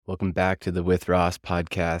Welcome back to the With Ross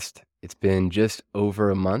podcast. It's been just over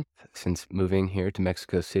a month since moving here to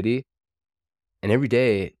Mexico City, and every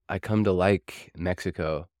day I come to like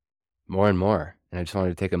Mexico more and more. And I just wanted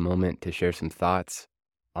to take a moment to share some thoughts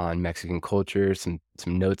on Mexican culture, some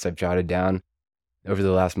notes I've jotted down over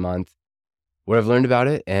the last month, what I've learned about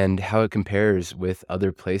it, and how it compares with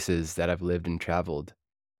other places that I've lived and traveled.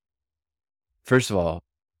 First of all,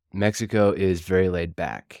 Mexico is very laid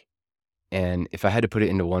back. And if I had to put it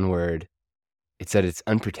into one word, it's that it's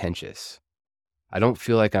unpretentious. I don't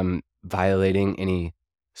feel like I'm violating any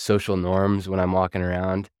social norms when I'm walking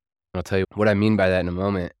around. I'll tell you what I mean by that in a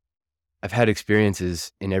moment. I've had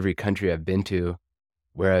experiences in every country I've been to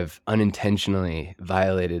where I've unintentionally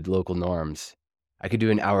violated local norms. I could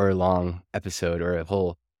do an hour-long episode or a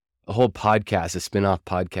whole podcast, a spin-off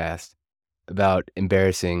podcast about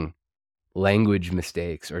embarrassing language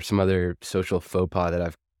mistakes or some other social faux pas that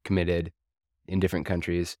I've committed in different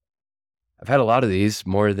countries. I've had a lot of these,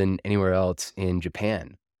 more than anywhere else, in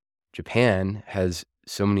Japan. Japan has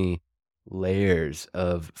so many layers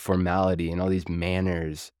of formality and all these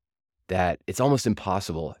manners that it's almost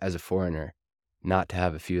impossible as a foreigner not to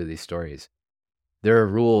have a few of these stories. There are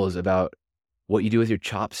rules about what you do with your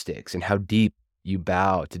chopsticks and how deep you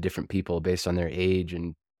bow to different people based on their age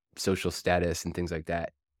and social status and things like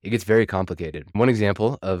that. It gets very complicated. One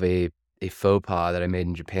example of a faux pas that I made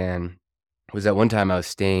in Japan was that one time I was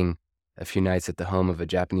staying a few nights at the home of a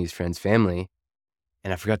Japanese friend's family,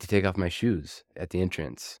 and I forgot to take off my shoes at the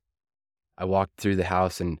entrance. I walked through the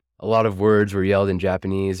house and a lot of words were yelled in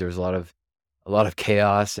Japanese. There was a lot of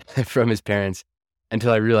chaos from his parents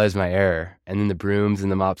until I realized my error. And then the brooms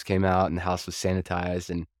and the mops came out and the house was sanitized.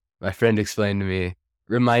 And my friend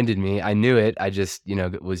reminded me, I knew it. I just,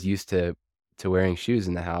 was used to wearing shoes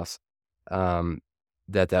in the house,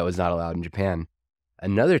 that was not allowed in Japan.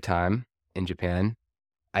 Another time in Japan,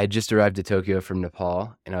 I had just arrived to Tokyo from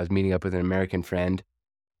Nepal, and I was meeting up with an American friend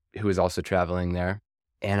who was also traveling there.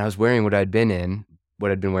 And I was wearing what I'd been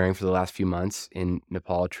wearing for the last few months in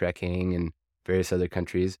Nepal, trekking and various other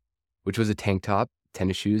countries, which was a tank top,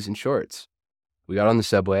 tennis shoes, and shorts. We got on the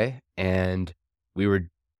subway, and we were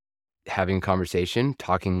having a conversation,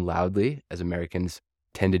 talking loudly, as Americans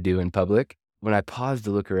tend to do in public. When I paused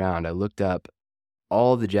to look around, I looked up.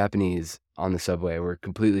 All the Japanese on the subway were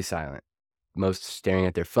completely silent. Most staring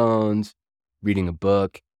at their phones, reading a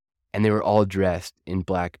book, and they were all dressed in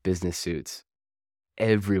black business suits.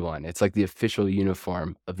 Everyone. It's like the official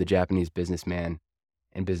uniform of the Japanese businessman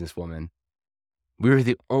and businesswoman. We were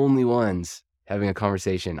the only ones having a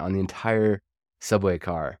conversation on the entire subway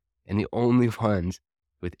car, and the only ones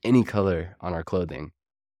with any color on our clothing.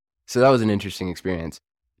 So that was an interesting experience.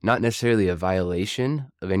 Not necessarily a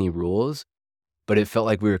violation of any rules, but it felt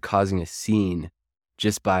like we were causing a scene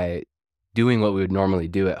just by doing what we would normally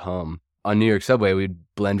do at home. On New York subway, we'd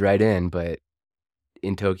blend right in, but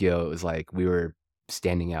in Tokyo, it was like we were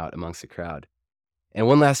standing out amongst the crowd. And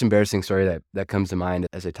one last embarrassing story that comes to mind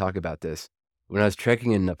as I talk about this. When I was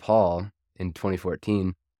trekking in Nepal in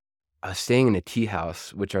 2014, I was staying in a tea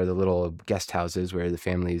house, which are the little guest houses where the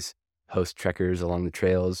families host trekkers along the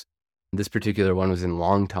trails. This particular one was in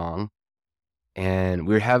Longtong, and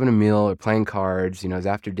we were having a meal or playing cards. It was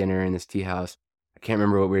after dinner in this tea house. I can't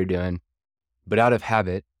remember what we were doing. But out of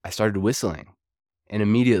habit, I started whistling. And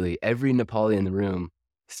immediately, every Nepali in the room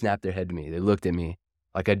snapped their head to me. They looked at me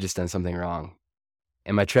like I'd just done something wrong.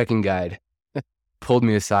 And my trekking guide pulled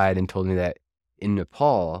me aside and told me that in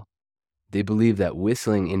Nepal, they believe that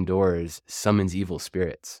whistling indoors summons evil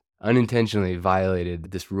spirits. Unintentionally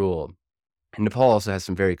violated this rule. And Nepal also has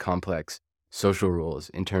some very complex social rules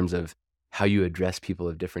in terms of how you address people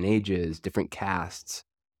of different ages, different castes,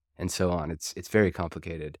 and so on. It's very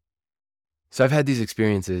complicated. So I've had these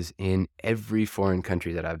experiences in every foreign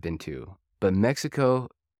country that I've been to, but Mexico,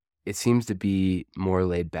 it seems to be more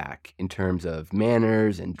laid back in terms of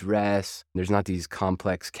manners and dress. There's not these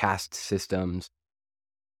complex caste systems.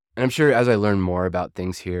 And I'm sure as I learn more about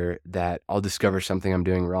things here that I'll discover something I'm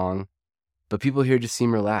doing wrong, but people here just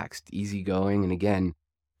seem relaxed, easygoing, and again,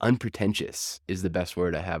 unpretentious is the best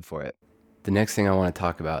word I have for it. The next thing I want to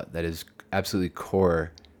talk about that is absolutely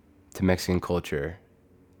core to Mexican culture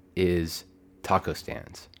is taco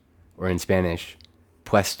stands, or in Spanish,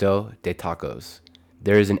 puesto de tacos.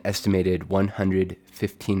 There is an estimated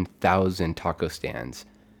 115,000 taco stands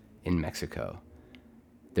in Mexico.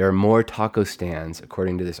 There are more taco stands,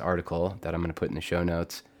 according to this article that I'm going to put in the show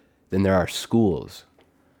notes, than there are schools.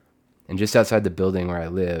 And just outside the building where I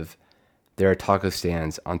live, there are taco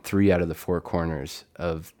stands on 3 out of the 4 corners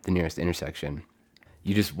of the nearest intersection.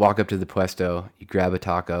 You just walk up to the puesto, you grab a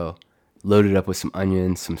taco, load it up with some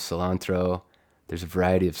onions, some cilantro. There's a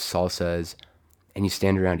variety of salsas, and you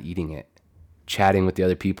stand around eating it, chatting with the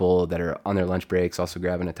other people that are on their lunch breaks, also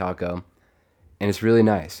grabbing a taco. And it's really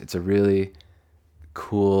nice. It's a really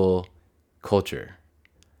cool culture.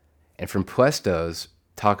 And from puestos,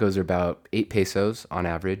 tacos are about 8 pesos on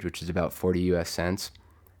average, which is about 40 US cents.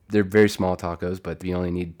 They're very small tacos, but you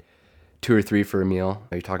only need 2 or 3 for a meal.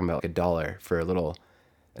 You're talking about like $1 for a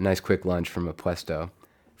nice quick lunch from a puesto.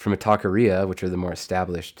 From a taqueria, which are the more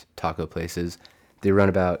established taco places, they run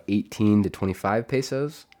about 18 to 25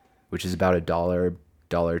 pesos, which is about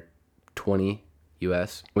 $1.20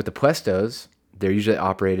 US. With the puestos, they're usually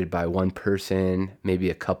operated by one person,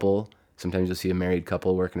 maybe a couple. Sometimes you'll see a married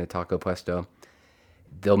couple working a taco puesto.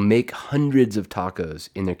 They'll make hundreds of tacos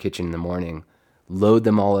in their kitchen in the morning, load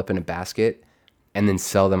them all up in a basket, and then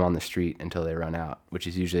sell them on the street until they run out, which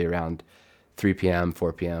is usually around 3 p.m.,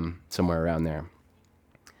 4 p.m., somewhere around there.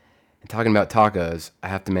 And talking about tacos, I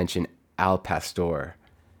have to mention al pastor.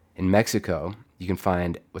 In Mexico, you can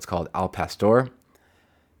find what's called al pastor.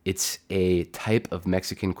 It's a type of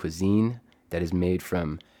Mexican cuisine that is made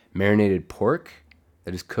from marinated pork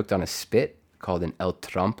that is cooked on a spit called an el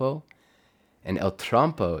trompo. And el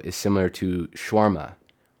trompo is similar to shawarma.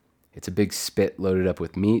 It's a big spit loaded up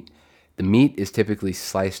with meat. The meat is typically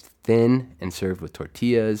sliced thin and served with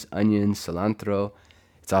tortillas, onions, cilantro.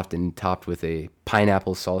 It's often topped with a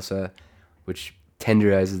pineapple salsa, which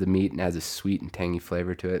tenderizes the meat and adds a sweet and tangy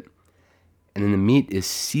flavor to it. And then the meat is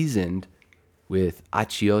seasoned with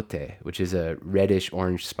achiote, which is a reddish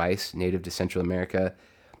orange spice native to Central America,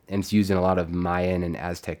 and it's used in a lot of Mayan and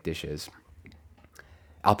Aztec dishes.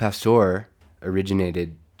 Al pastor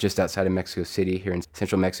originated just outside of Mexico City, here in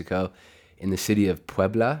central Mexico, in the city of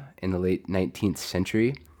Puebla in the late 19th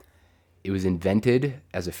century. It was invented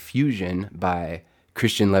as a fusion by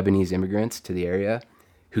Christian Lebanese immigrants to the area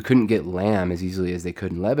who couldn't get lamb as easily as they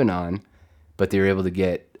could in Lebanon, but they were able to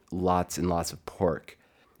get lots and lots of pork.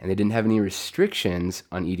 And they didn't have any restrictions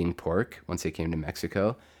on eating pork once they came to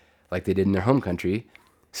Mexico, like they did in their home country.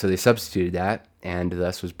 So they substituted that, and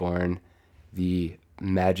thus was born the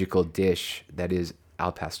magical dish that is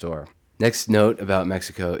al pastor. Next note about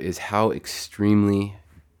Mexico is how extremely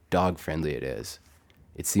dog-friendly it is.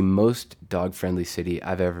 It's the most dog-friendly city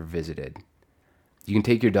I've ever visited. You can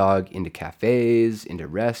take your dog into cafes, into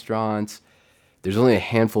restaurants. There's only a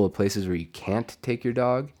handful of places where you can't take your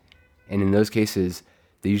dog, and in those cases,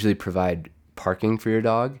 they usually provide parking for your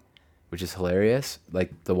dog, which is hilarious.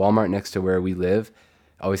 Like the Walmart next to where we live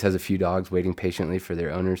always has a few dogs waiting patiently for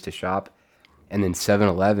their owners to shop. And then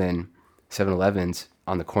 7-Elevens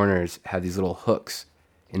on the corners have these little hooks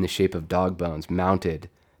in the shape of dog bones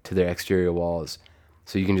mounted to their exterior walls.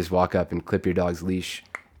 So you can just walk up and clip your dog's leash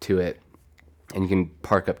to it, and you can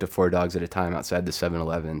park up to 4 dogs at a time outside the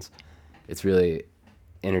 7-Elevens. It's really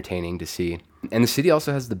entertaining to see. And the city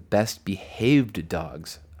also has the best behaved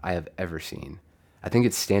dogs I have ever seen. I think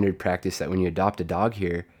it's standard practice that when you adopt a dog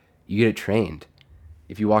here, you get it trained.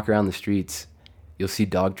 If you walk around the streets, you'll see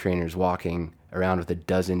dog trainers walking around with a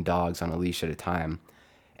dozen dogs on a leash at a time.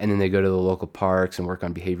 And then they go to the local parks and work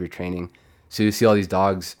on behavior training. So you see all these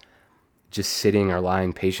dogs just sitting or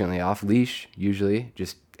lying patiently off leash, usually,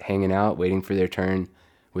 just hanging out, waiting for their turn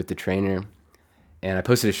with the trainer. And I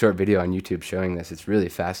posted a short video on YouTube showing this. It's really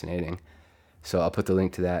fascinating. So I'll put the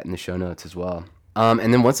link to that in the show notes as well.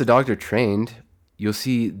 And then once the dogs are trained, you'll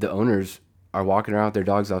see the owners are walking around with their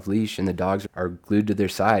dogs off leash, and the dogs are glued to their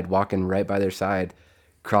side, walking right by their side,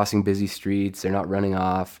 crossing busy streets. They're not running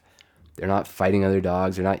off. They're not fighting other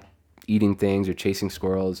dogs. They're not eating things or chasing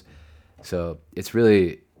squirrels. So it's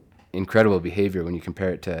really incredible behavior when you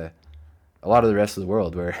compare it to a lot of the rest of the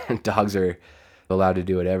world where dogs are allowed to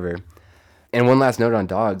do whatever. And one last note on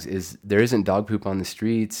dogs is there isn't dog poop on the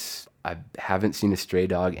streets. I haven't seen a stray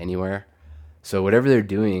dog anywhere. So whatever they're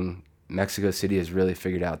doing, Mexico City has really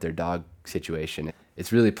figured out their dog situation.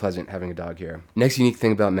 It's really pleasant having a dog here. Next unique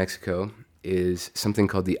thing about Mexico is something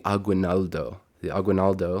called the aguinaldo. The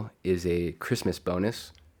aguinaldo is a Christmas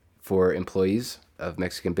bonus for employees of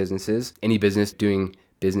Mexican businesses. Any business doing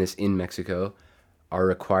business in Mexico are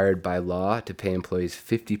required by law to pay employees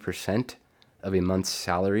 50% of a month's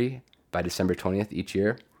salary by December 20th each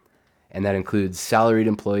year. And that includes salaried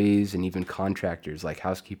employees and even contractors like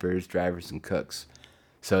housekeepers, drivers, and cooks.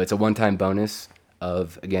 So it's a one-time bonus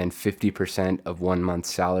of, again, 50% of 1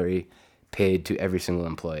 month's salary paid to every single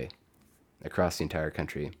employee across the entire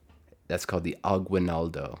country. That's called the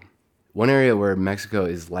aguinaldo. One area where Mexico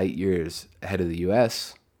is light years ahead of the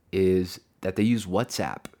US is that they use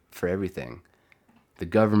WhatsApp for everything. The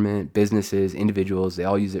government, businesses, individuals, they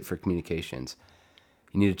all use it for communications.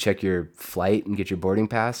 You need to check your flight and get your boarding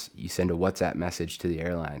pass, you send a WhatsApp message to the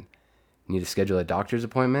airline. You need to schedule a doctor's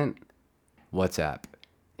appointment? WhatsApp.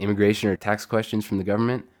 Immigration or tax questions from the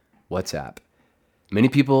government? WhatsApp. Many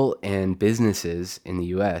people and businesses in the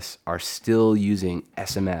US are still using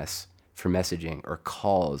SMS for messaging or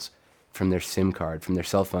calls from their SIM card, from their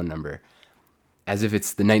cell phone number, as if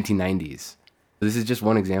it's the 1990s. This is just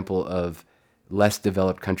one example of less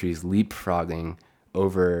developed countries leapfrogging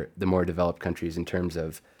over the more developed countries in terms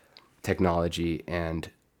of technology and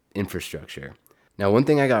infrastructure. Now, one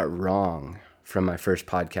thing I got wrong from my first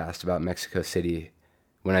podcast about Mexico City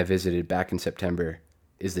when I visited back in September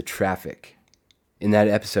is the traffic. In that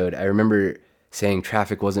episode, I remember saying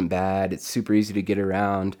traffic wasn't bad, it's super easy to get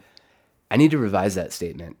around. I need to revise that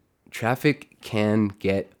statement. Traffic can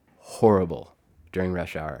get horrible during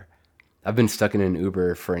rush hour. I've been stuck in an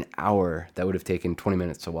Uber for an hour that would have taken 20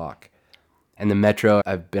 minutes to walk. And the metro,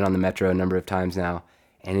 I've been on the metro a number of times now,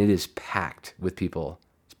 and it is packed with people.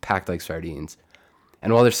 It's packed like sardines.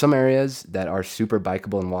 And while there's some areas that are super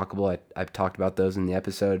bikeable and walkable, I've talked about those in the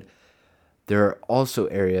episode, there are also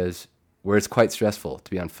areas where it's quite stressful to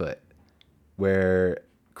be on foot, where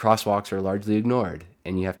crosswalks are largely ignored,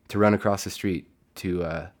 and you have to run across the street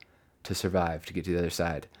to survive, to get to the other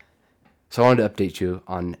side. So I wanted to update you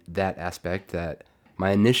on that aspect, that my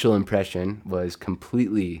initial impression was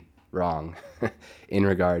completely wrong in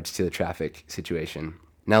regards to the traffic situation.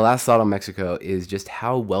 Now, last thought on Mexico is just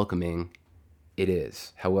how welcoming it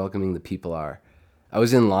is, how welcoming the people are. I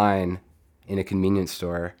was in line in a convenience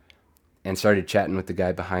store and started chatting with the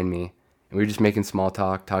guy behind me, and we were just making small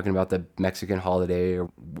talk, talking about the Mexican holiday or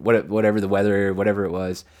whatever the weather, whatever it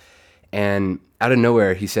was. And out of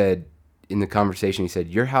nowhere, he said, in the conversation, he said,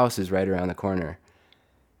 "Your house is right around the corner."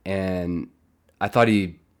 And I thought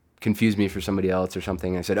he confused me for somebody else or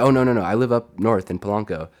something. I said, "Oh, no, I live up north in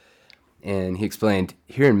Polanco." And he explained,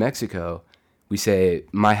 here in Mexico, we say,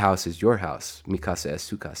 "My house is your house. Mi casa es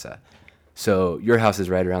su casa." So your house is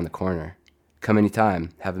right around the corner. Come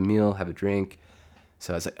anytime, have a meal, have a drink.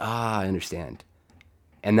 So I was like, I understand.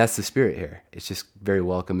 And that's the spirit here. It's just very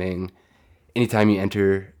welcoming. Anytime you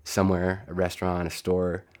enter somewhere, a restaurant, a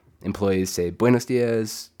store, employees say buenos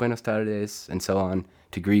dias, buenas tardes, and so on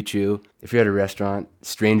to greet you. If you're at a restaurant,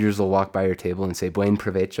 strangers will walk by your table and say buen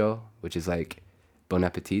provecho, which is like bon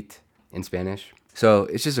appetit in Spanish. So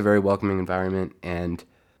it's just a very welcoming environment, and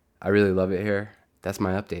I really love it here. That's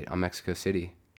my update on Mexico City.